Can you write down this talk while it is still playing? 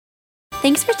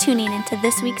Thanks for tuning into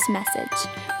this week's message.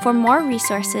 For more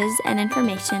resources and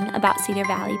information about Cedar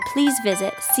Valley, please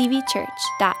visit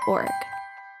cvchurch.org.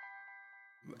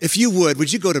 If you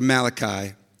would you go to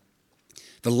Malachi,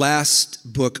 the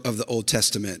last book of the Old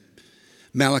Testament,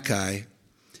 Malachi,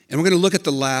 and we're going to look at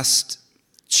the last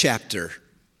chapter.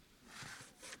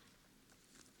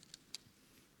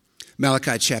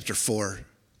 Malachi chapter 4.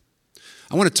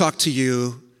 I want to talk to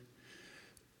you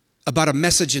about a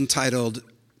message entitled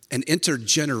An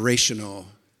Intergenerational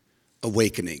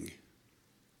Awakening.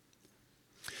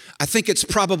 I think it's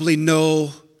probably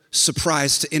no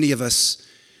surprise to any of us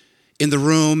in the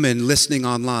room and listening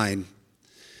online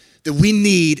that we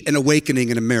need an awakening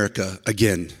in America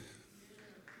again.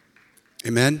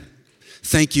 Amen?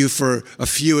 Thank you for a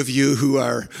few of you who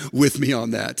are with me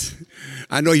on that.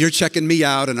 I know you're checking me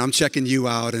out and I'm checking you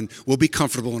out, and we'll be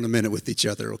comfortable in a minute with each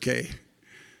other, okay?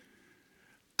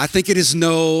 I think it is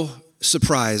no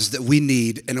surprise that we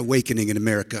need an awakening in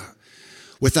America.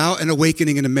 Without an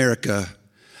awakening in America,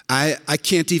 I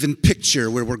can't even picture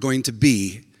where we're going to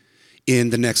be in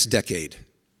the next decade.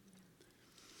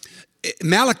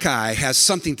 Malachi has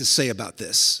something to say about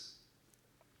this.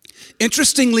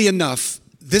 Interestingly enough,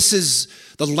 this is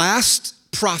the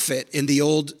last prophet in the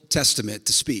Old Testament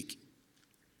to speak.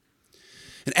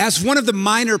 And as one of the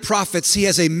minor prophets, he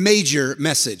has a major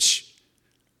message,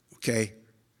 okay?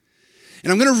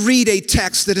 And I'm going to read a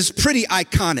text that is pretty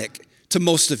iconic to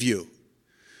most of you.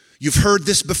 You've heard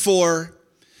this before,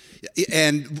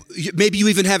 and maybe you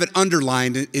even have it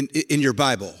underlined in your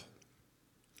Bible.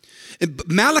 And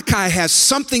Malachi has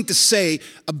something to say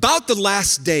about the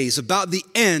last days, about the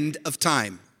end of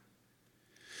time,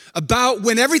 about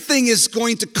when everything is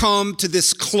going to come to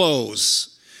this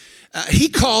close. He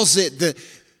calls it the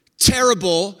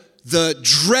terrible, the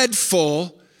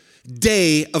dreadful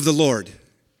day of the Lord.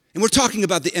 And we're talking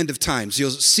about the end of times.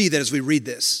 You'll see that as we read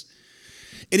this.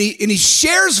 And he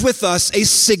shares with us a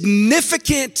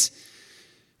significant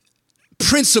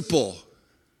principle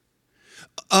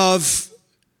of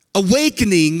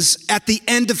awakenings at the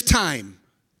end of time.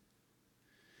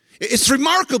 It's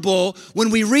remarkable when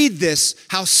we read this,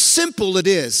 how simple it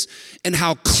is and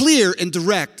how clear and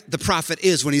direct the prophet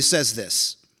is when he says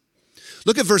this.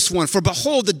 Look at verse 1. For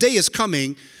behold, the day is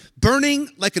coming, burning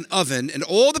like an oven, and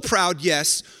all the proud,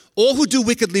 yes, all who do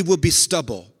wickedly will be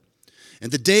stubble. And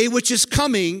the day which is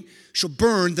coming shall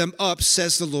burn them up,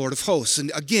 says the Lord of hosts. And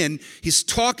again, he's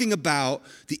talking about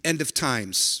the end of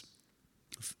times.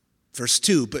 Verse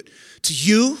 2, but to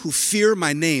you who fear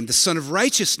my name, the Son of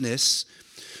Righteousness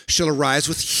shall arise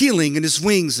with healing in his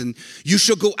wings, and you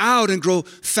shall go out and grow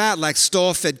fat like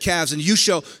stall-fed calves, and you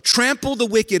shall trample the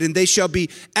wicked, and they shall be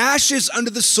ashes under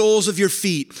the soles of your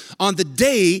feet on the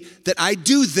day that I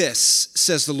do this,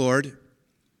 says the Lord.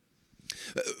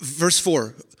 Verse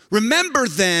 4, remember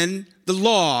then the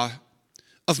law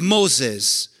of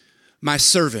Moses, my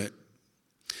servant.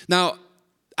 Now,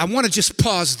 I want to just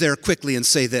pause there quickly and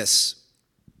say this.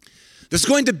 There's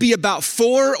going to be about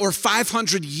 400 or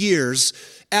 500 years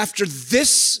after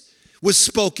this was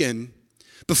spoken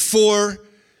before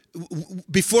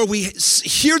we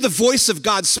hear the voice of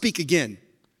God speak again.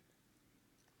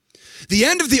 The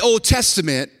end of the Old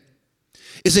Testament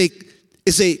is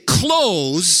a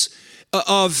close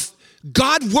of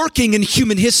God working in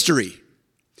human history.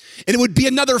 And it would be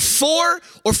another 400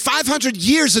 or 500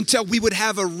 years until we would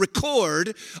have a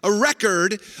record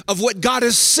of what God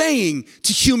is saying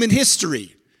to human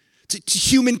history, to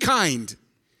humankind.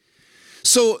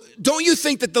 So don't you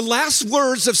think that the last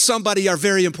words of somebody are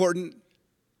very important?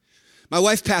 My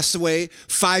wife passed away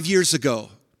 5 years ago.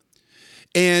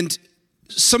 And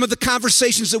some of the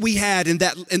conversations that we had in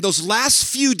those last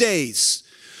few days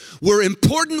were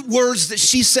important words that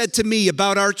she said to me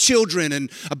about our children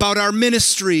and about our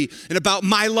ministry and about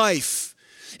my life.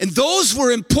 And those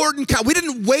were important. We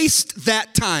didn't waste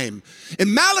that time.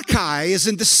 And Malachi is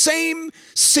in the same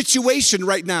situation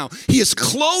right now. He is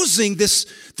closing this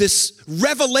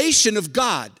revelation of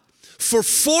God for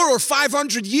 400 or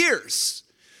 500 years.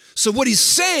 So what he's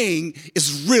saying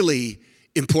is really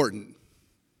important.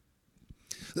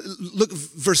 Look,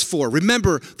 verse 4,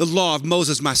 remember the law of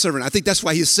Moses, my servant. I think that's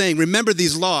why he's saying, remember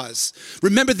these laws,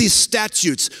 remember these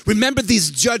statutes, remember these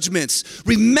judgments,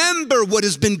 remember what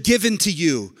has been given to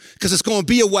you, because it's going to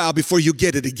be a while before you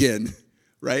get it again,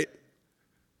 right?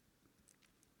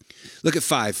 Look at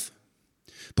 5.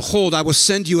 Behold, I will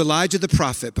send you Elijah the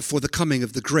prophet before the coming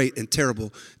of the great and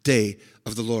terrible day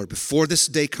of the Lord. Before this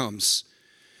day comes,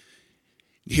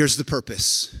 here's the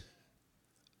purpose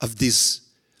of these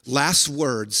last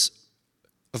words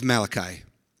of Malachi.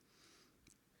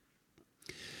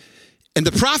 And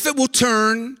the prophet will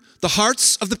turn the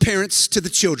hearts of the parents to the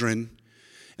children,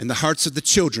 and the hearts of the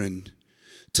children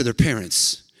to their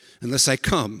parents, unless I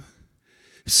come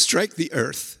and strike the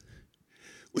earth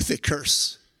with a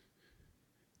curse.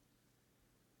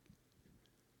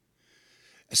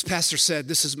 As Pastor said,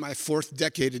 this is my 4th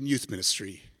decade in youth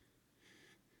ministry.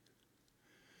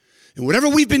 And whatever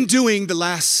we've been doing the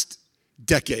last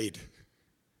decade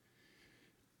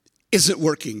isn't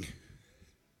working.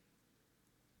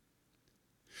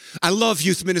 I love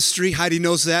youth ministry. Heidi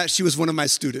knows that. She was one of my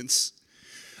students.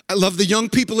 I love the young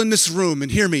people in this room.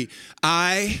 And hear me,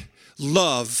 I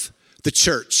love the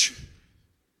church.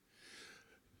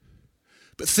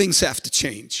 But things have to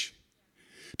change.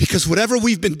 Because whatever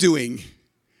we've been doing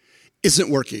isn't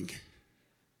working.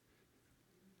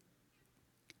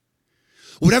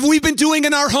 Whatever we've been doing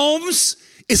in our homes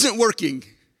isn't working.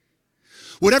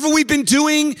 Whatever we've been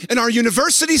doing in our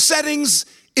university settings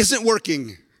isn't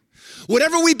working.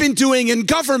 Whatever we've been doing in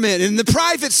government, in the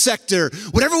private sector,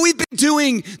 whatever we've been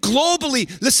doing globally,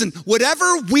 listen,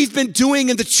 whatever we've been doing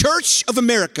in the Church of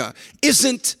America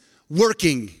isn't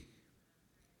working.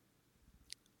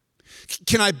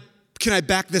 Can I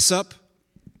back this up?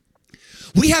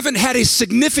 We haven't had a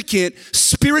significant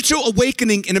spiritual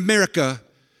awakening in America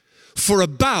for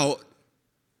about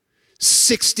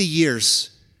 60 years.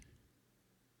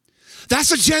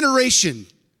 That's a generation.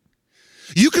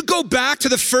 You could go back to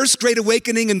the First Great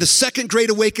Awakening and the Second Great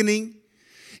Awakening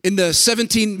in the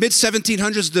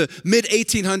mid-1700s, the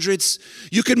mid-1800s.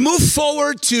 You could move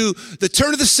forward to the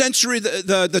turn of the century,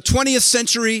 the 20th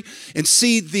century, and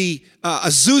see the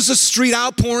Azusa Street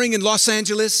outpouring in Los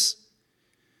Angeles.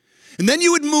 And then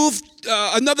you would move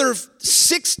another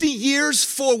 60 years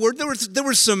forward. There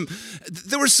were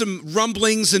some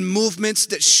rumblings and movements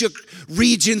that shook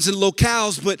regions and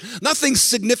locales, but nothing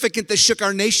significant that shook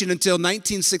our nation until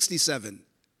 1967.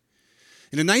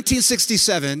 And in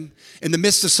 1967, in the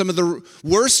midst of some of the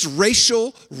worst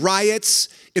racial riots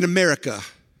in America,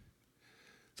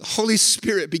 the Holy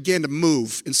Spirit began to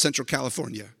move in Central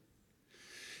California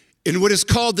in what is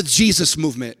called the Jesus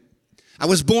movement. I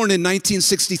was born in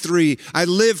 1963. I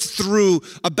lived through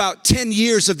about 10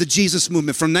 years of the Jesus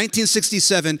movement from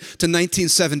 1967 to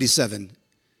 1977.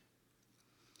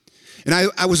 And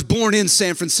I was born in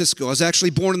San Francisco. I was actually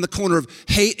born in the corner of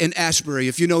Haight and Ashbury.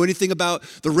 If you know anything about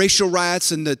the racial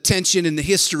riots and the tension and the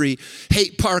history,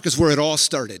 Haight Park is where it all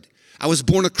started. I was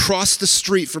born across the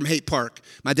street from Haight Park.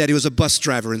 My daddy was a bus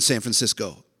driver in San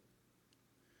Francisco.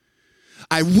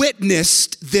 I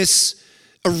witnessed this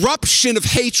eruption of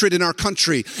hatred in our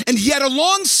country. And yet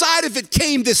alongside of it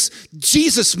came this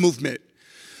Jesus movement,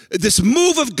 this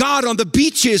move of God on the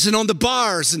beaches and on the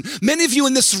bars. And many of you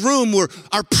in this room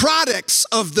are products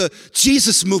of the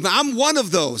Jesus movement. I'm one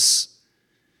of those.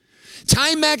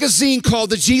 Time magazine called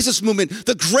the Jesus movement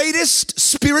the greatest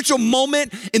spiritual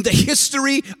moment in the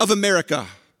history of America.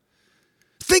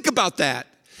 Think about that.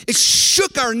 It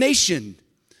shook our nation.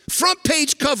 Front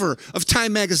page cover of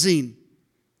Time magazine.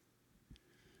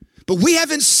 But we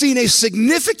haven't seen a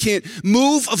significant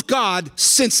move of God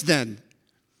since then.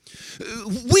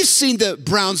 We've seen the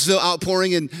Brownsville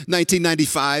outpouring in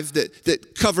 1995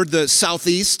 that covered the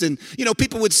Southeast. And,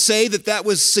 people would say that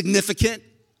was significant.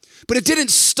 But it didn't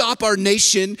stop our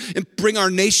nation and bring our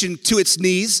nation to its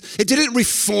knees. It didn't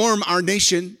reform our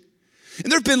nation.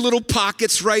 And there have been little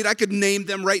pockets, right? I could name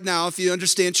them right now if you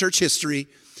understand church history.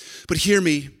 But hear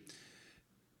me.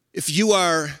 If you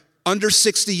are under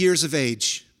 60 years of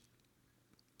age,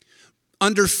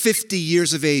 under 50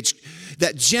 years of age,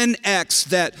 that Gen X,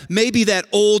 that maybe that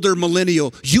older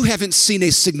millennial, you haven't seen a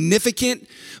significant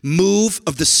move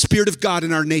of the Spirit of God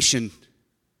in our nation.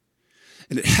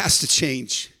 And it has to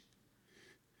change.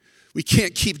 We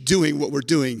can't keep doing what we're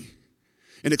doing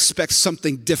and expect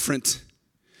something different.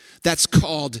 That's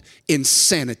called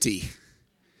insanity.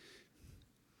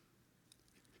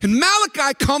 And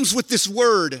Malachi comes with this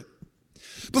word.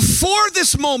 Before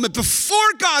this moment, before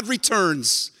God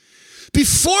returns,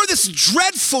 before this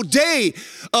dreadful day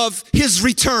of his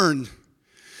return,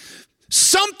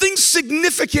 something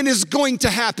significant is going to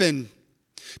happen.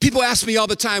 People ask me all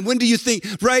the time, when do you think,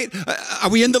 right? Are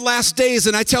we in the last days?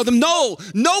 And I tell them, no,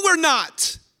 we're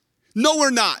not. No,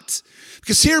 we're not.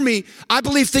 Because hear me, I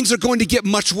believe things are going to get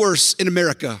much worse in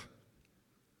America.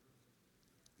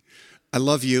 I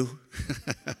love you.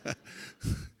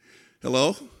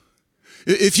 Hello?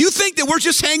 If you think that we're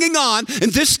just hanging on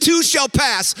and this too shall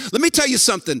pass, let me tell you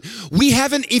something. We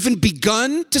haven't even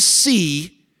begun to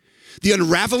see the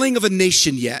unraveling of a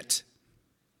nation yet.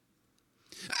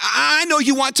 I know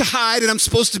you want to hide, and I'm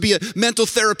supposed to be a mental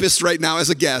therapist right now as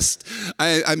a guest.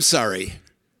 I'm sorry.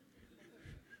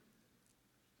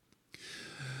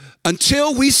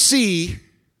 until we see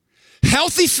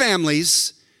healthy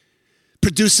families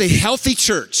produce a healthy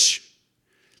church.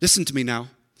 Listen to me now.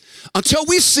 Until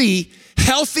we see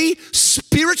healthy,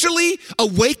 spiritually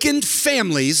awakened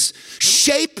families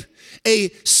shape a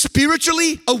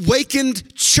spiritually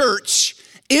awakened church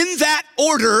in that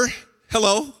order.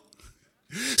 Hello?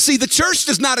 See, the church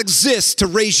does not exist to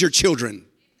raise your children.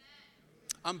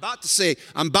 I'm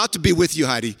about to be with you,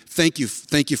 Heidi. Thank you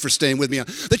for staying with me.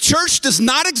 The church does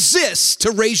not exist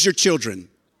to raise your children.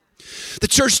 The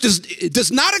church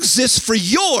does not exist for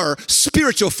your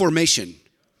spiritual formation.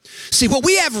 See, what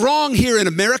we have wrong here in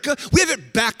America, we have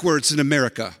it backwards in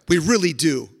America. We really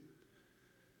do.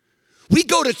 We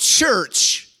go to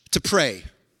church to pray.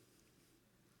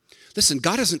 Listen,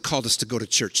 God hasn't called us to go to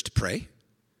church to pray.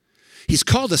 He's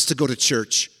called us to go to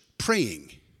church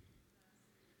praying.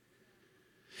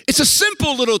 It's a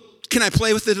simple little, can I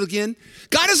play with it again?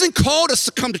 God hasn't called us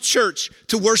to come to church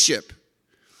to worship.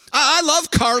 I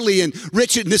love Carly and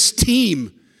Richard and this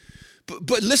team.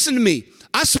 But listen to me.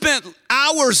 I spent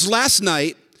hours last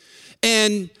night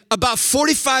and about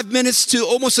 45 minutes to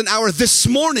almost an hour this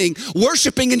morning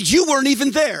worshiping, and you weren't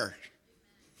even there.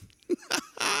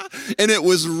 And it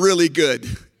was really good.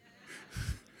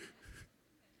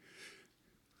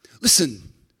 Listen,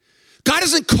 God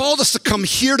hasn't called us to come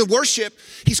here to worship.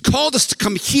 He's called us to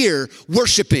come here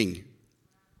worshiping.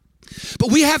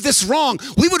 But we have this wrong.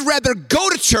 We would rather go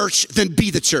to church than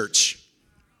be the church.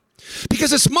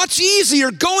 Because it's much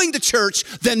easier going to church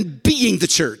than being the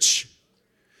church.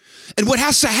 And what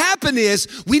has to happen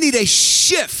is we need a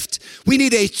shift. We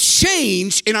need a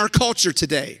change in our culture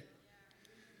today.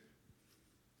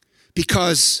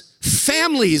 Because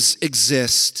families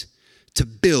exist to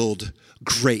build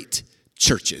great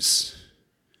churches.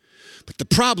 But the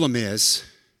problem is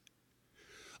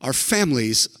our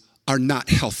families are not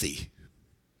healthy.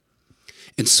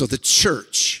 And so the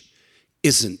church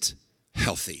isn't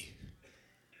healthy.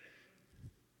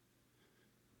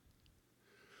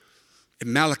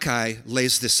 And Malachi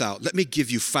lays this out. Let me give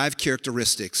you 5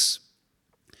 characteristics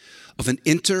of an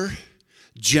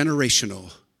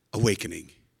intergenerational awakening.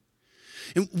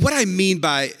 And what I mean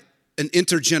by an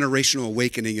intergenerational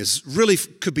awakening is really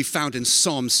could be found in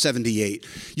Psalm 78.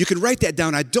 You can write that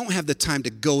down. I don't have the time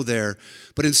to go there,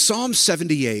 but in Psalm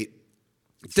 78,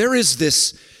 there is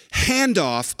this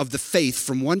handoff of the faith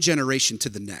from one generation to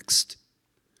the next.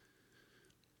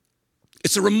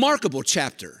 It's a remarkable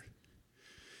chapter.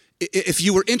 If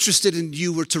you were interested and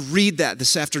you were to read that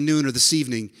this afternoon or this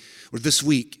evening or this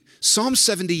week, Psalm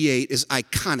 78 is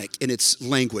iconic in its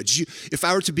language. If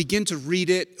I were to begin to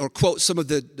read it or quote some of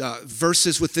the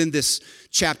verses within this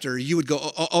chapter, you would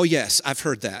go, oh yes, I've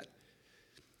heard that.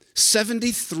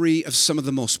 73 of some of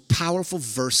the most powerful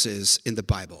verses in the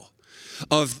Bible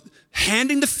of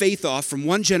handing the faith off from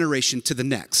one generation to the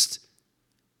next.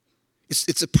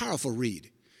 It's a powerful read.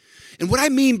 And what I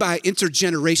mean by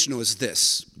intergenerational is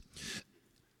this.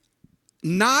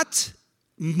 Not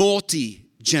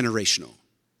multi-generational,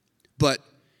 but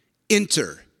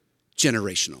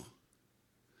intergenerational.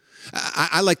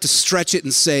 I like to stretch it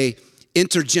and say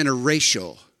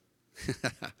intergenerational.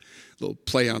 Little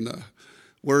play on the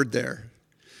word there.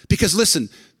 Because listen,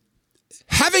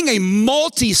 having a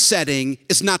multi-setting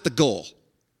is not the goal.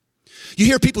 You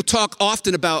hear people talk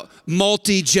often about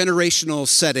multi-generational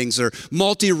settings or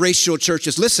multiracial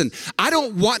churches. Listen, I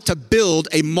don't want to build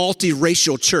a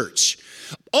multiracial church.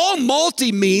 All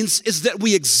multi means is that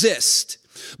we exist,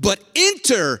 but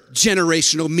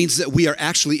intergenerational means that we are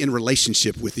actually in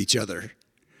relationship with each other.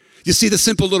 You see the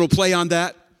simple little play on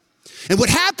that? And what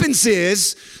happens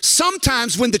is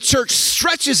sometimes when the church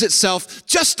stretches itself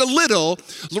just a little,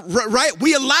 right,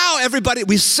 we allow everybody,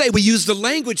 we use the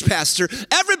language, Pastor,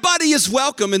 everybody is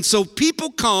welcome. And so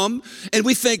people come and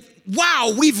we think,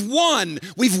 wow, we've won.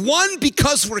 We've won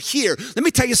because we're here. Let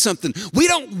me tell you something. We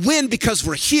don't win because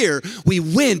we're here. We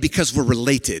win because we're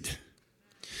related.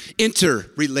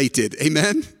 Interrelated.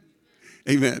 Amen?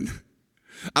 Amen.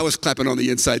 I was clapping on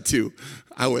the inside too.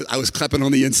 I was clapping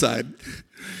on the inside.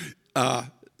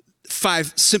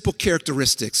 5 simple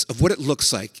characteristics of what it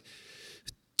looks like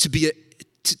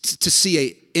to see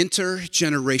a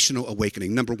intergenerational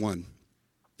awakening. Number 1,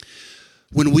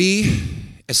 when we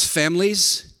as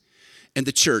families and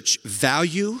the church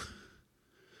value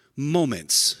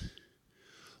moments,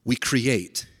 we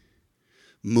create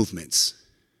movements.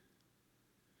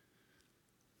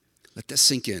 Let that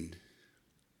sink in.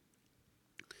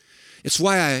 It's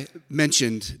why I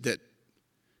mentioned that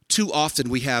too often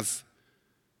we have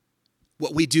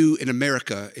what we do in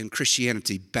America in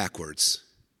Christianity backwards.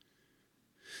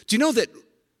 Do you know that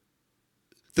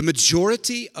the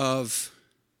majority of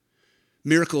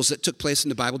miracles that took place in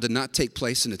the Bible did not take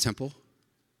place in the temple?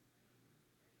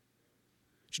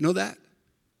 Did you know that?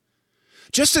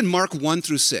 Just in Mark 1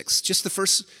 through 6, just the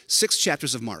first 6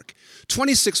 chapters of Mark,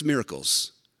 26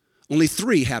 miracles, only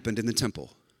 3 happened in the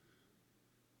temple.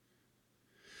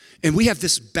 And we have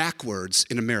this backwards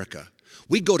in America.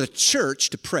 We go to church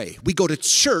to pray. We go to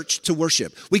church to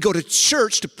worship. We go to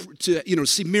church to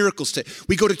see miracles.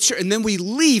 We go to church, and then we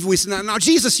leave. We say, "Now,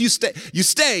 Jesus, you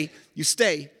stay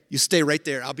right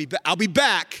there. I'll be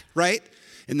back, right?"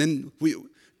 And then we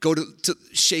go to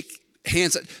shake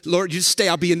hands. "Lord, you stay.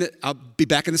 I'll be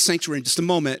back in the sanctuary in just a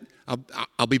moment.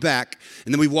 I'll be back."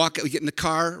 And then we get in the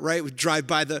car, right? We drive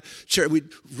by the church. We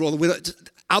roll the window.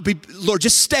 "Lord,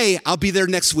 just stay. I'll be there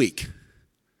next week."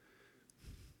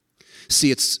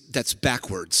 See, that's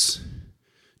backwards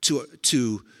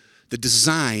to the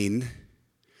design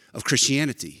of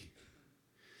Christianity.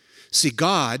 See,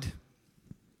 God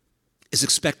is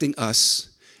expecting us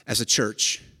as a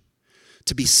church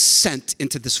to be sent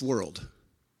into this world.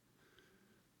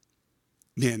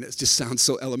 Man, it just sounds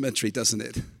so elementary, doesn't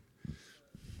it?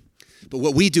 But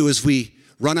what we do is we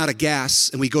run out of gas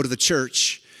and we go to the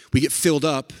church, we get filled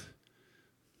up,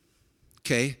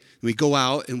 okay? And we go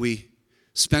out and we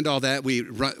spend all that, we're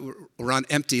on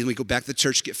empty, and we go back to the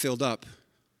church, get filled up.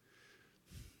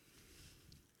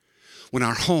 When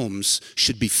our homes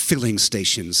should be filling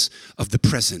stations of the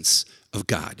presence of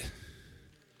God.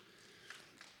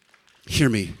 Hear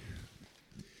me.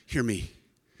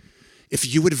 If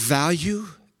you would value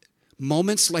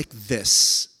moments like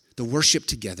this, the worship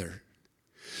together,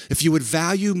 if you would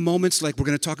value moments like we're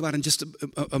going to talk about in just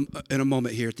in a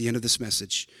moment here at the end of this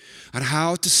message, on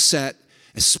how to set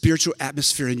a spiritual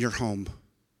atmosphere in your home.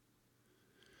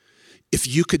 If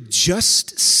you could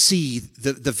just see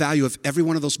the value of every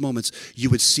one of those moments, you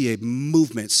would see a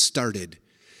movement started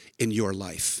in your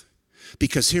life.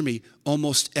 Because hear me,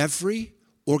 almost every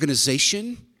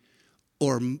organization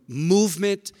or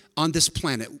movement on this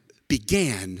planet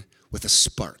began with a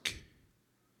spark,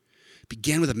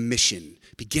 began with a mission,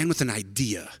 began with an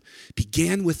idea,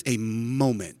 began with a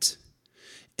moment.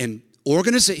 And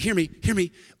hear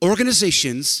me,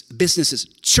 organizations, businesses,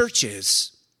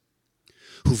 churches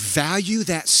who value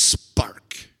that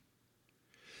spark,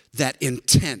 that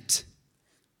intent,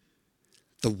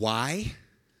 the why,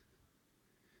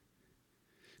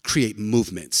 create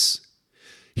movements.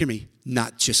 Hear me,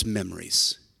 not just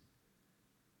memories.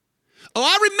 Oh,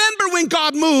 I remember when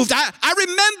God moved. I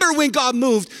remember when God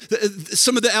moved.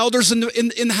 Some of the elders in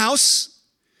the house,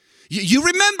 you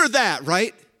remember that,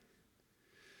 right?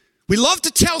 We love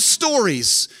to tell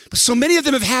stories, but so many of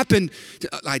them have happened.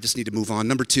 I just need to move on.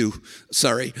 Number 2,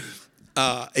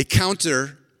 a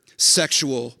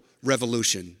counter-sexual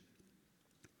revolution.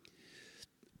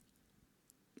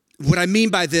 What I mean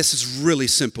by this is really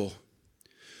simple.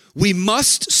 We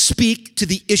must speak to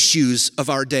the issues of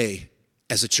our day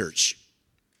as a church.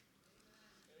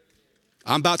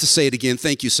 I'm about to say it again.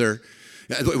 Thank you, sir.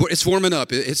 It's warming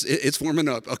up. It's warming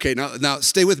up. Okay, now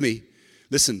stay with me.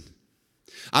 Listen.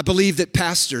 I believe that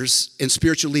pastors and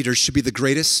spiritual leaders should be the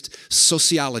greatest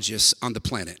sociologists on the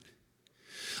planet.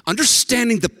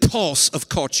 Understanding the pulse of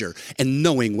culture and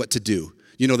knowing what to do.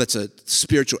 You know, that's a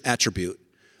spiritual attribute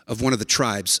of one of the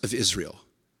tribes of Israel.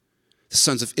 The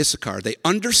sons of Issachar, they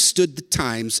understood the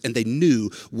times and they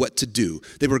knew what to do.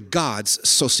 They were God's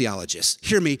sociologists.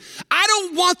 Hear me, I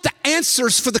don't want the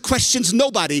answers for the questions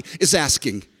nobody is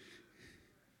asking.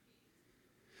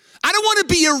 I don't want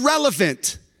to be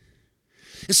irrelevant.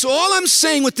 And so all I'm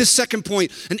saying with this second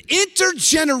point, a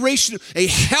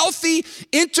healthy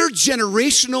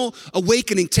intergenerational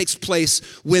awakening takes place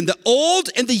when the old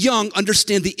and the young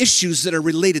understand the issues that are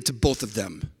related to both of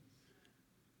them.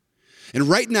 And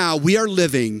right now we are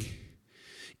living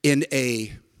in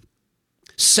a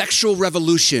sexual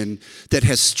revolution that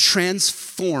has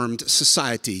transformed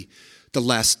society the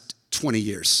last 20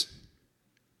 years.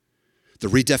 The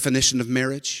redefinition of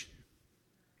marriage,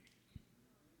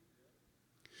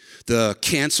 the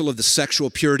cancel of the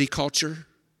sexual purity culture.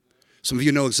 Some of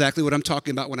you know exactly what I'm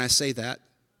talking about when I say that.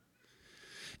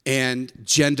 And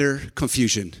gender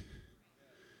confusion.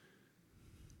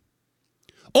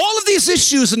 All of these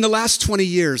issues in the last 20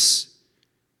 years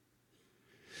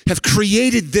have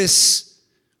created this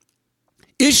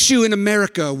issue in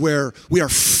America where we are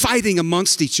fighting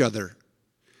amongst each other.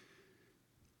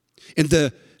 And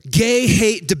the gay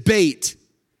hate debate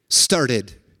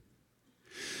started.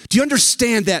 Do you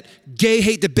understand that gay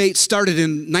hate debate started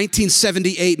in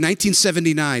 1978,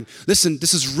 1979? Listen,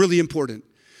 this is really important.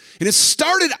 And it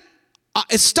started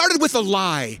with a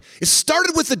lie. It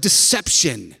started with a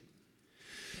deception.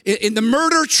 in the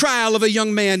murder trial of a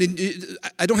young man, and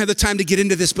I don't have the time to get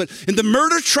into this, but in the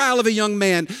murder trial of a young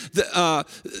man,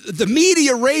 the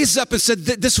media raised up and said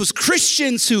that this was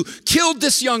Christians who killed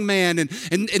this young man, and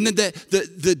then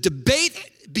the debate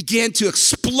began to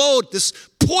explode. This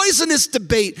poisonous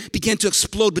debate began to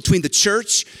explode between the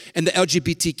church and the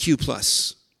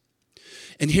LGBTQ+.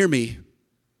 And hear me,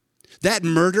 that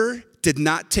murder did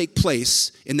not take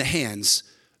place in the hands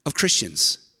of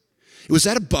Christians. It was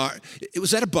at a bar.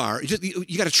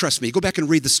 You got to trust me. Go back and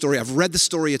read the story. I've read the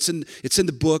story. It's in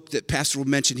the book that Pastor will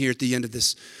mention here at the end of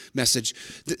this message.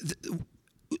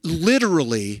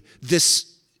 Literally,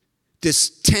 this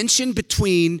tension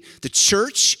between the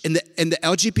church and the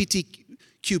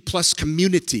LGBTQ+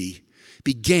 community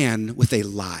began with a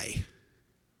lie,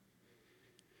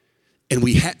 and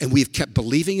we've kept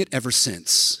believing it ever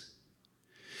since.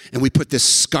 And we put this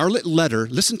scarlet letter.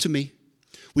 Listen to me.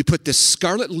 We put this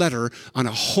scarlet letter on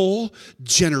a whole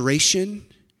generation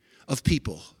of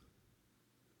people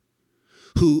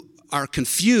who are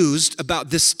confused about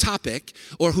this topic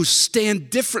or who stand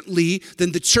differently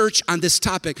than the church on this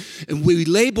topic. And we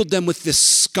labeled them with this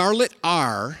scarlet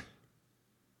R,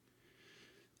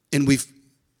 and we've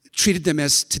treated them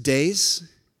as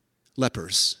today's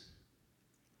lepers.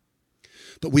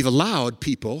 But we've allowed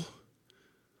people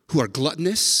who are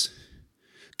gluttonous,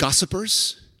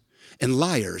 gossipers, and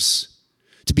liars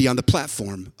to be on the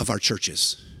platform of our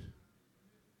churches.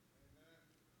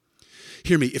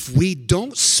 Hear me, if we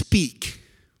don't speak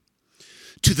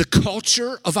to the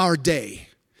culture of our day,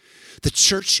 the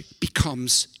church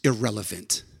becomes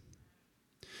irrelevant.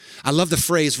 I love the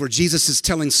phrase where Jesus is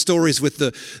telling stories with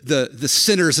the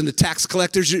sinners and the tax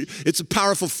collectors. It's a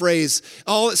powerful phrase.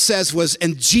 All it says was,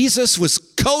 and Jesus was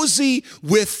cozy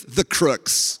with the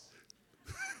crooks.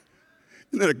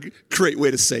 Isn't that a great way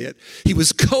to say it? He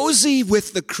was cozy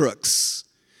with the crooks,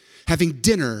 having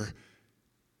dinner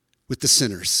with the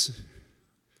sinners.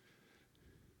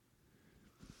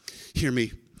 Hear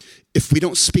me. If we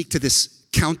don't speak to this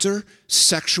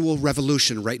counter-sexual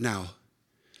revolution right now,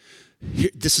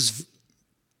 this is,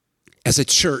 as a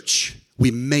church,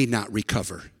 we may not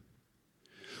recover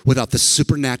without the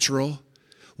supernatural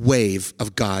wave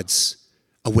of God's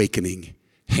awakening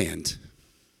hand.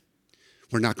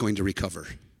 We're not going to recover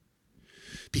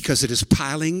because it is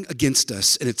piling against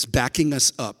us and it's backing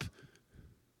us up.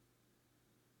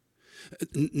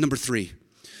 Number 3,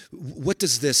 what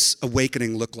does this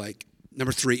awakening look like?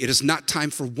 Number 3, it is not time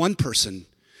for one person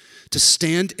to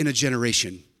stand in a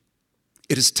generation.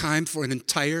 It is time for an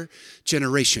entire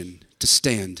generation to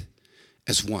stand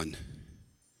as one.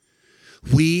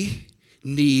 We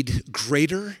need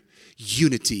greater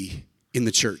unity in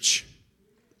the church.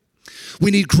 We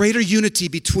need greater unity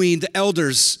between the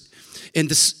elders and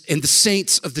the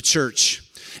saints of the church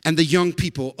and the young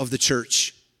people of the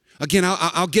church. Again,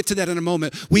 I'll get to that in a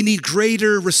moment. We need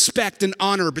greater respect and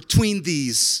honor between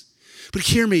these. But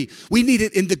hear me, we need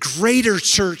it in the greater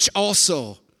church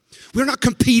also. We're not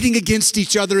competing against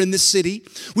each other in this city.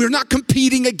 We're not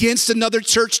competing against another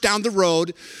church down the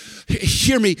road.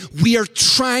 Hear me, we are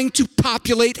trying to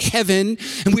populate heaven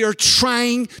and we are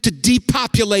trying to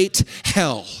depopulate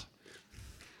hell.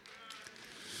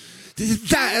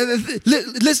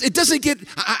 It doesn't get,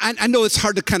 I know it's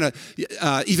hard to kind of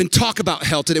even talk about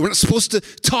hell today. We're not supposed to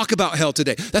talk about hell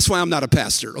today. That's why I'm not a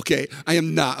pastor, okay? I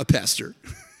am not a pastor.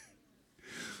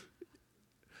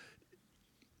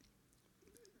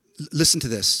 Listen to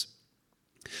this.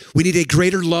 We need a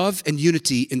greater love and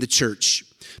unity in the church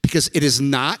because it is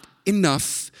not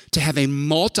enough to have a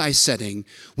multi-setting.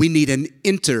 We need an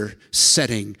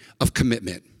inter-setting of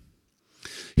commitment.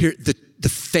 Here, the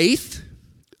faith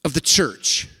of the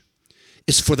church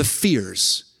is for the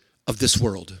fears of this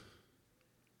world.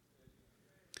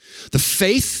 The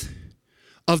faith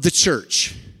of the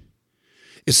church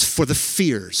is for the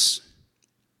fears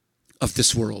of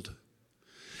this world.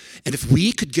 And if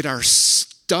we could get our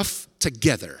stuff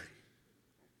together,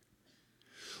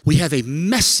 we have a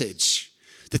message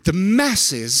that the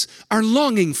masses are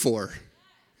longing for.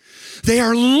 They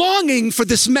are longing for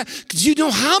this. Do you know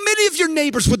how many of your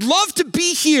neighbors would love to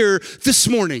be here this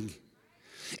morning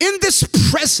in this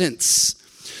presence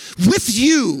with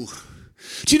you?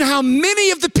 Do you know how many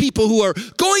of the people who are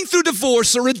going through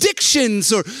divorce or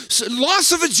addictions or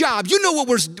loss of a job, you know what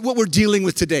we're dealing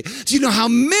with today? Do you know how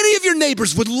many of your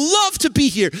neighbors would love to be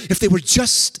here if they were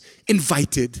just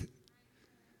invited?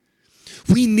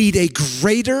 We need a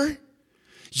greater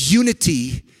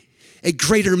unity, a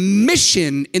greater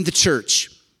mission in the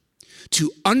church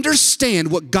to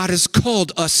understand what God has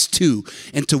called us to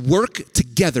and to work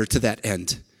together to that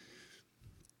end.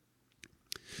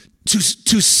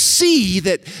 to see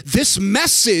that this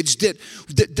message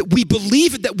that we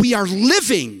believe that we are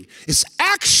living is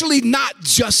actually not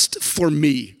just for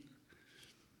me.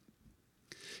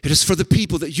 It is for the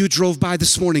people that you drove by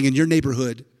this morning in your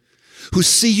neighborhood who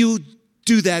see you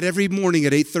do that every morning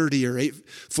at 8:30 or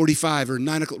 8:45 or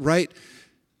 9 o'clock, right?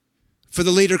 For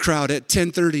the later crowd at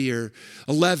 10:30 or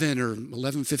 11 or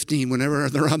 11:15, whenever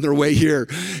they're on their way here.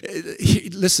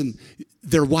 Listen,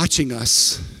 they're watching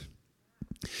us,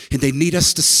 and they need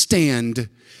us to stand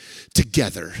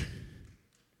together.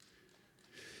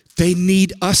 They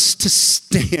need us to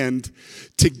stand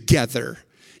together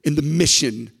in the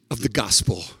mission of the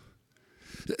gospel.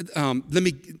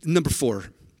 Number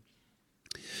 4.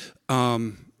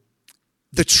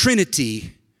 The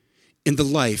Trinity in the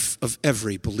life of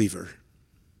every believer.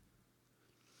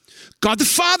 God the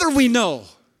Father we know.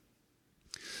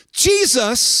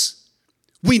 Jesus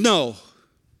we know.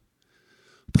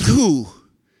 But who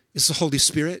is the Holy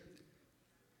Spirit?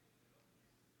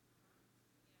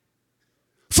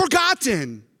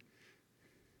 Forgotten.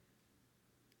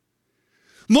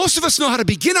 Most of us know how to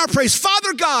begin our praise,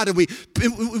 Father God, and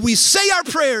we say our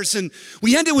prayers and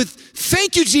we end it with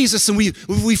thank you, Jesus, and we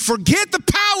forget the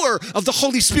power of the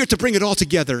Holy Spirit to bring it all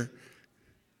together.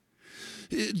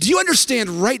 Do you understand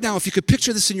right now, if you could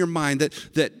picture this in your mind,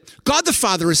 that God the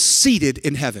Father is seated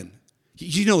in heaven?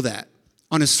 You know that,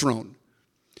 on his throne.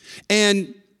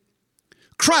 And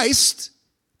Christ,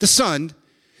 the Son,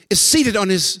 is seated on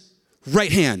his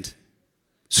right hand.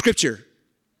 Scripture.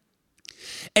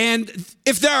 And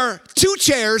if there are 2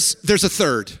 chairs, there's a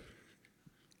third.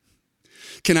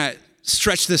 Can I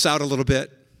stretch this out a little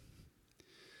bit?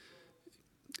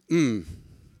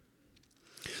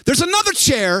 There's another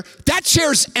chair. That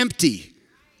chair's empty.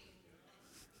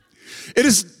 It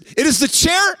is the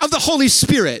chair of the Holy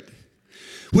Spirit,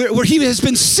 where he has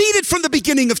been seated from the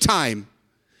beginning of time.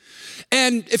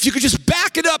 And if you could just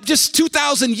back it up just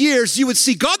 2,000 years, you would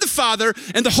see God the Father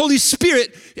and the Holy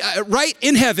Spirit right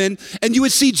in heaven, and you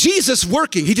would see Jesus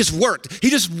working. He just worked. He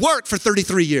just worked for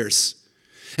 33 years.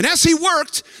 And as he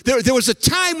worked, there was a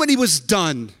time when he was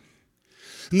done.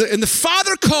 And the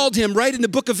Father called him, right, in the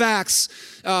book of Acts,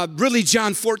 really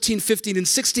John 14, 15, and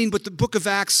 16, but the book of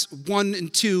Acts 1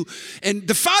 and 2. And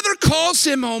the Father calls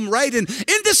him home, right? And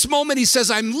in this moment, he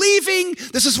says, I'm leaving.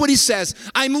 This is what he says.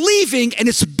 I'm leaving, and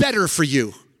it's better for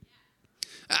you.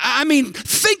 I mean,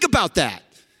 think about that.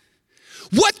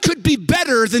 What could be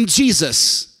better than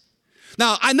Jesus?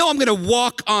 Now, I know I'm going to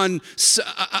walk on,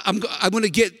 I'm going to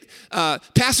get,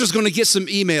 pastor's going to get some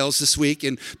emails this week,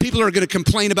 and people are going to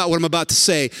complain about what I'm about to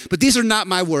say, but these are not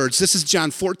my words. This is John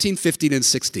 14, 15, and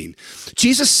 16.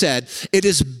 Jesus said, it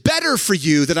is better for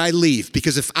you that I leave,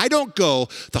 because if I don't go,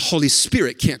 the Holy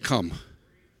Spirit can't come.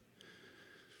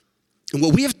 And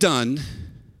what we have done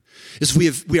is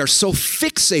we are so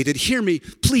fixated. Hear me,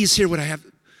 please hear what I have.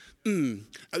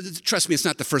 Trust me, it's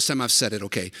not the first time I've said it,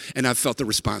 okay? And I've felt the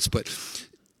response, but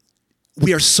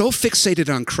we are so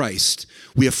fixated on Christ,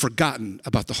 we have forgotten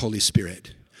about the Holy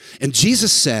Spirit. And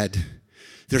Jesus said,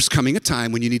 there's coming a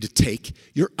time when you need to take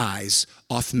your eyes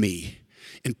off me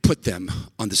and put them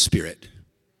on the Spirit.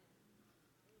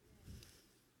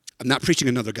 I'm not preaching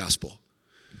another gospel.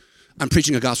 I'm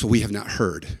preaching a gospel we have not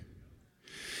heard.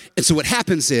 And so what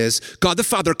happens is, God the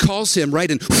Father calls him,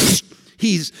 right, and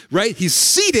he's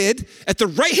seated at the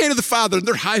right hand of the Father, and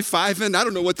they're high-fiving. I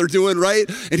don't know what they're doing, right?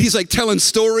 And he's like telling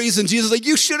stories, and Jesus is like,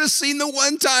 you should have seen the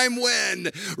one time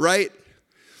when, right?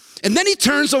 And then he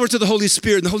turns over to the Holy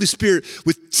Spirit, and the Holy Spirit,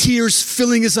 with tears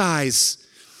filling his eyes,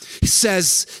 he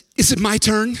says, is it my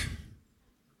turn?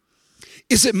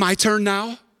 Is it my turn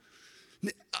now?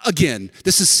 Again,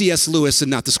 this is C.S. Lewis and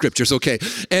not the scriptures, okay?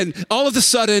 And all of a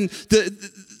sudden,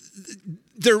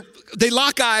 they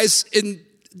lock eyes, and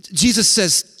Jesus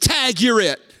says, tag, you're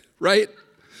it, right?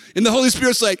 And the Holy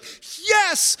Spirit's like,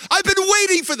 yes, I've been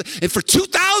waiting for that. And for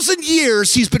 2,000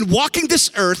 years, he's been walking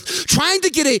this earth trying to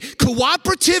get a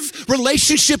cooperative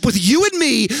relationship with you and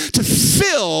me to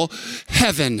fill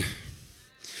heaven.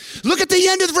 Look at the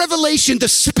end of the Revelation. The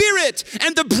Spirit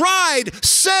and the bride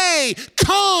say,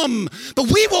 come. But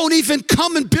we won't even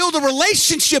come and build a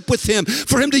relationship with him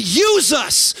for him to use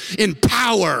us in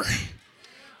power.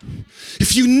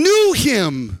 If you knew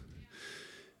him,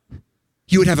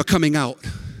 you would have a coming out.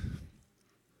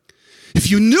 If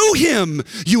you knew him,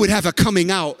 you would have a coming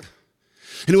out.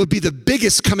 And it would be the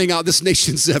biggest coming out this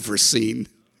nation's ever seen.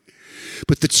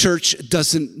 But the church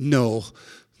doesn't know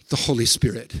the Holy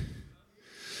Spirit.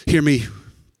 Hear me.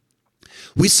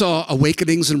 We saw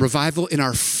awakenings and revival in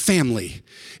our family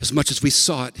as much as we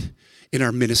saw it in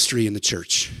our ministry in the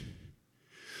church.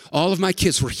 All of my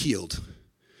kids were healed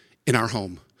in our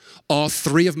home. all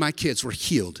 3 of my kids were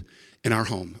healed in our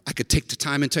home. I could take the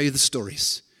time and tell you the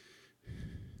stories.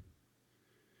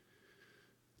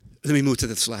 Let me move to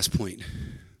this last point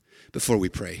before we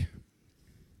pray.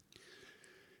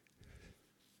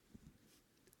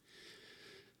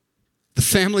 The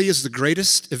family is the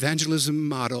greatest evangelism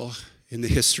model in the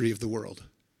history of the world.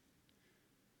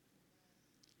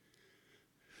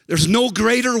 There's no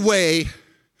greater way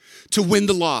to win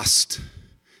the lost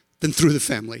than through the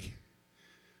family.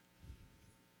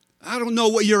 I don't know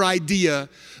what your idea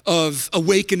of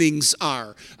awakenings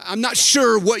are. I'm not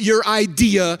sure what your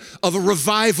idea of a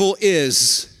revival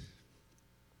is.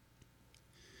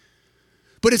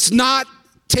 But it's not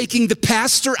taking the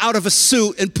pastor out of a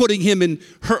suit and putting him in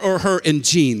her in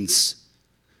jeans.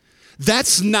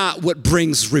 That's not what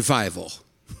brings revival.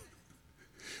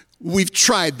 We've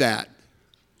tried that.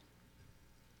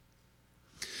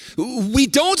 We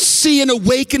don't see an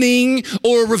awakening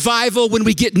or a revival when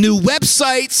we get new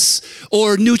websites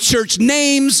or new church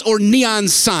names or neon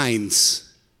signs.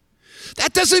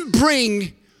 That doesn't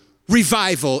bring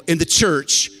revival in the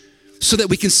church so that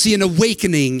we can see an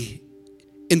awakening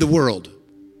in the world.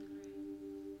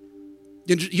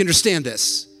 You understand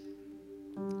this?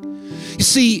 You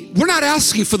see, we're not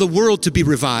asking for the world to be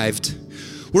revived.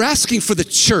 We're asking for the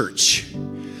church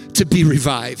to be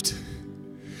revived.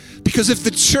 Because if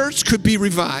the church could be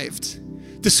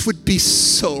revived, this would be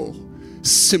so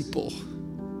simple.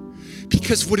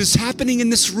 Because what is happening in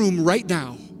this room right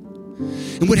now,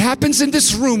 and what happens in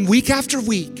this room week after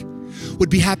week, would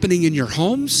be happening in your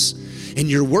homes, in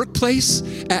your workplace,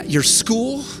 at your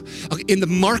school, in the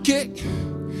market.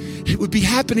 It would be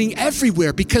happening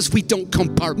everywhere because we don't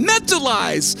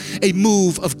compartmentalize a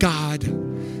move of God.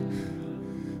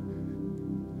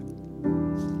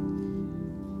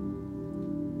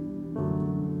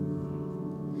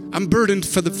 I'm burdened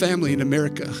for the family in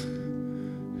America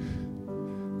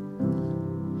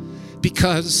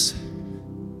because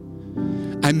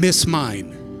I miss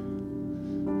mine.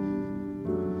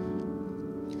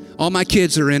 All my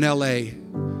kids are in LA.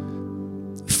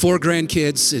 4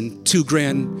 grandkids and 2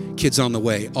 grandkids on the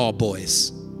way, all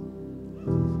boys.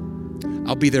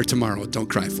 I'll be there tomorrow. Don't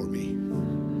cry for me.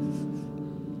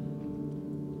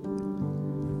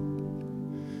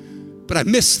 But I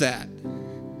miss that.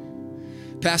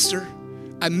 Pastor,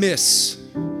 I miss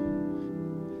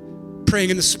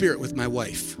praying in the Spirit with my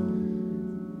wife.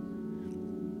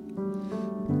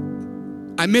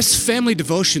 I miss family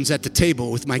devotions at the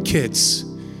table with my kids,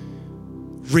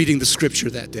 reading the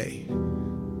scripture that day.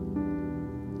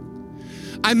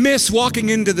 I miss walking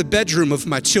into the bedroom of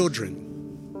my children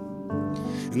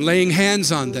and laying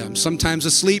hands on them, sometimes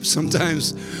asleep,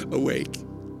 sometimes awake,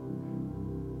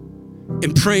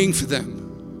 and praying for them.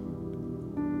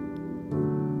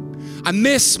 I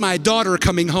miss my daughter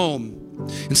coming home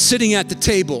and sitting at the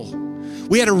table.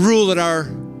 We had a rule in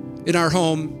our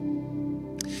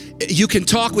home. You can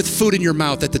talk with food in your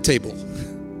mouth at the table.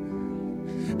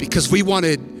 Because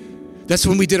that's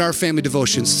when we did our family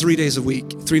devotions 3 days a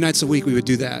week. 3 nights a week we would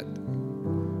do that.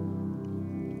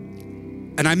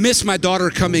 And I miss my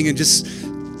daughter coming and just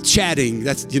chatting.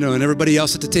 And everybody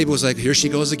else at the table was like, here she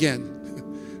goes again.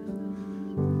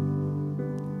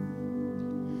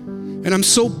 And I'm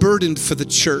so burdened for the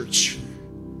church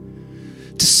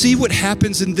to see what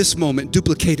happens in this moment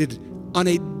duplicated on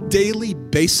a daily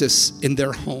basis in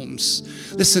their homes.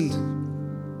 Listen,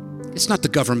 it's not the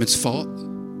government's fault.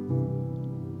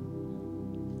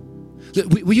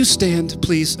 Will you stand,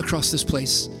 please, across this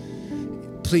place?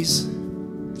 Please.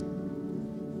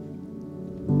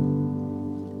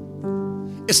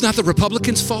 It's not the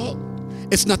Republicans' fault.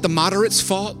 It's not the moderates'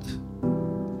 fault.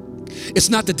 It's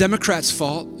not the Democrats'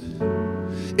 fault.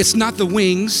 It's not the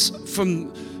wings from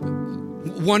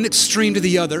one extreme to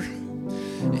the other.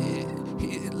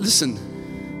 Listen,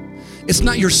 it's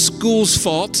not your school's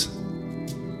fault.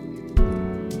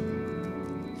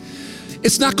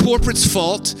 It's not corporate's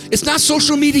fault. It's not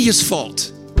social media's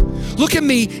fault. Look at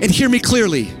me and hear me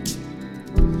clearly.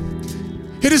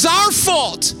 It is our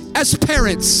fault as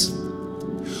parents.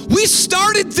 We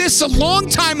started this a long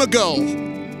time ago,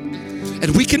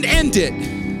 and we can end it.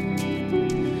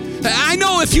 I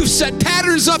know if you've set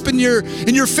patterns up in your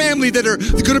family that are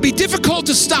going to be difficult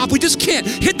to stop, we just can't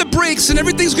hit the brakes and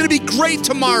everything's going to be great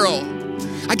tomorrow.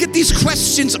 I get these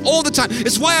questions all the time.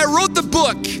 It's why I wrote the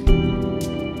book.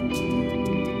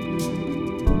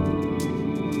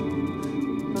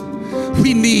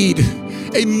 We need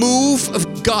a move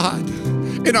of God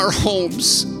in our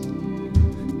homes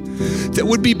that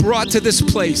would be brought to this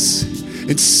place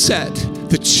and set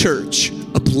the church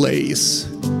ablaze.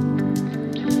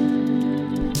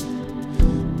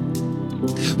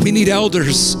 We need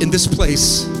elders in this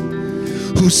place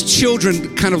whose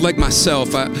children, kind of like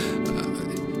myself, are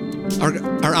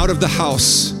out of the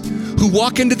house, who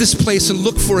walk into this place and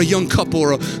look for a young couple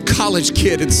or a college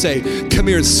kid and say, come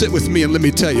here and sit with me and let me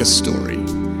tell you a story.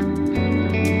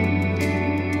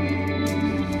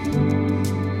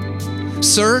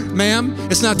 Sir, ma'am,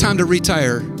 it's not time to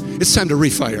retire. It's time to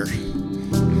refire.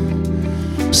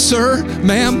 Sir,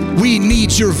 ma'am, we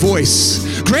need your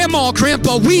voice. Grandma,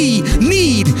 grandpa, we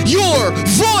need your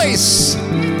voice.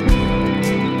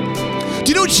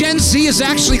 Do you know Gen Z is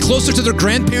actually closer to their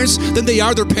grandparents than they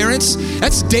are their parents?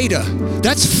 That's data.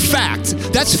 That's fact.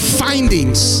 That's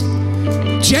findings.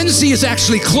 Gen Z is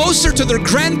actually closer to their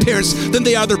grandparents than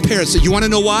they are their parents. You want to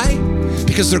know why?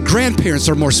 Because their grandparents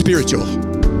are more spiritual.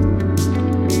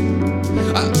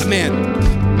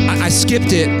 I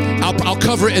skipped it. I'll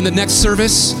cover it in the next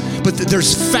service, but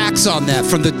there's facts on that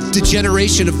from the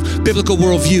generation of biblical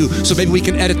worldview, so maybe we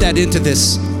can edit that into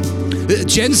this.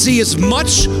 Gen Z is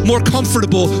much more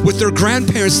comfortable with their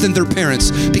grandparents than their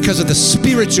parents because of the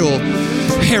spiritual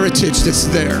heritage that's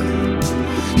there.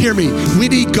 Hear me, we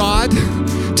need God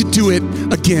to do it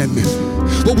again.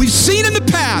 What we've seen in the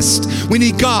past, we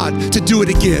need God to do it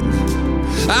again.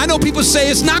 I know people say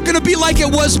it's not going to be like it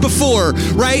was before,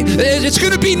 right? It's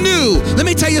going to be new. Let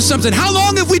me tell you something. How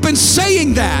long have we been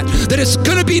saying that it's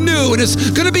going to be new and it's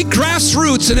going to be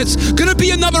grassroots and it's going to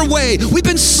be another way? We've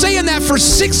been saying that for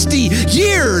 60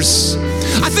 years.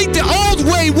 I think the old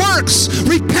way works.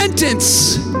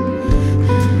 Repentance.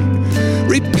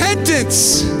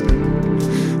 Repentance.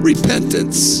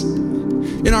 Repentance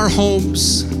in our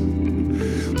homes.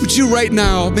 Would you right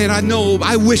now, man,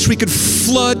 I wish we could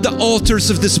flood the altars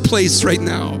of this place right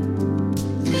now.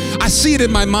 I see it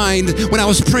in my mind. When I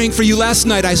was praying for you last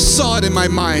night, I saw it in my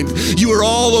mind. You were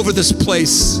all over this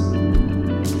place.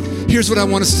 Here's what I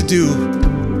want us to do.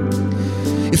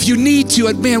 If you need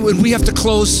to, man, we have to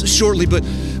close shortly, but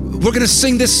we're going to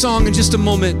sing this song in just a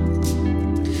moment.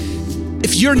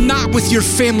 If you're not with your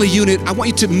family unit, I want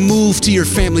you to move to your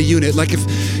family unit. Like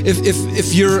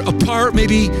if you're apart,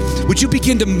 maybe, would you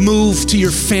begin to move to your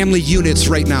family units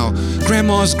right now?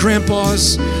 Grandmas,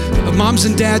 grandpas, moms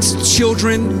and dads,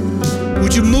 children.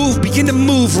 Would you begin to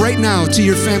move right now to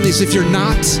your families? If you're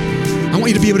not, I want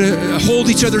you to be able to hold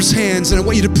each other's hands, and I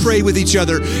want you to pray with each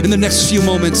other in the next few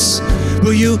moments.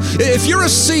 Will you? If you're a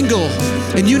single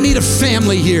and you need a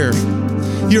family here,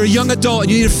 you're a young adult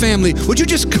and you need a family, would you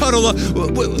just cuddle up?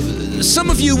 Some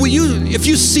of you, if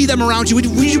you see them around you, would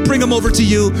you bring them over to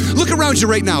you? Look around you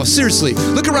right now, seriously.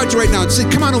 Look around you right now and say,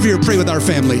 come on over here and pray with our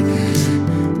family.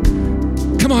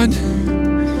 Come on.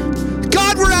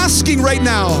 God, we're asking right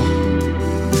now.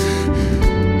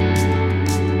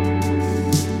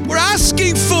 We're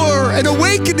asking for an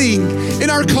awakening in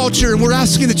our culture, and we're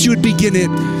asking that you would begin it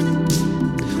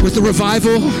with a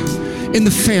revival in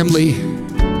the family.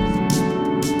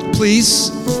 Please.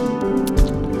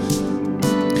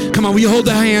 Come on, will you hold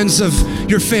the hands of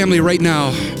your family right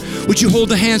now? Would you hold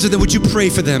the hands of them? Would you pray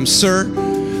for them? Sir,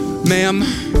 ma'am,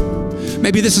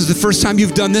 maybe this is the first time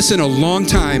you've done this in a long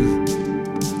time.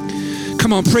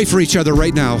 Come on, pray for each other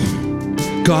right now.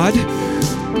 God,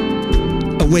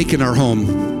 awaken our home.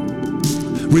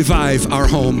 Revive our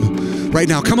home right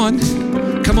now. Come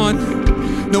on. Come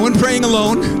on. No one praying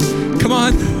alone. Come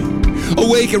on.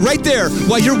 Awaken right there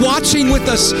while you're watching with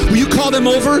us. Will you call them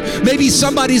over? Maybe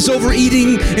somebody's over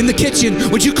eating in the kitchen.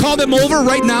 Would you call them over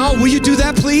right now? Will you do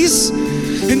that, please?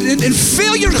 And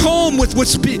fill your home with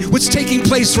what's taking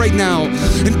place right now.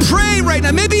 And pray right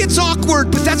now. Maybe it's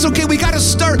awkward, but that's okay. We got to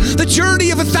start. The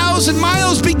journey of 1,000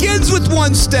 miles begins with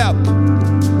one step.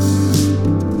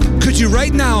 Could you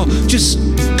right now just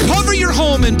cover your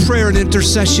home in prayer and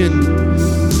intercession?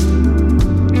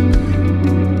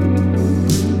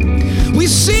 We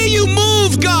see you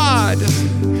move, God.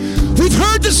 We've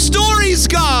heard the stories,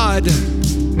 God.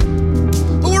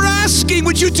 But we're asking,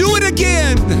 would you do it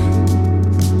again?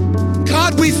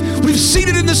 God, we've seen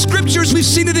it in the scriptures. We've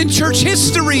seen it in church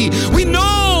history. We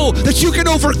know that you can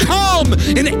overcome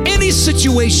in any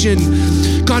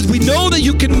situation. God, we know that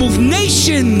you can move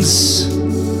nations.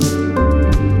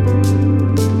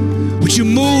 Would you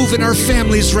move in our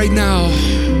families right now?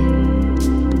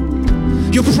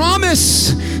 Your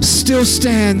promise still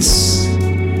stands.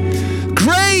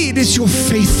 Great is your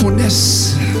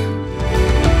faithfulness.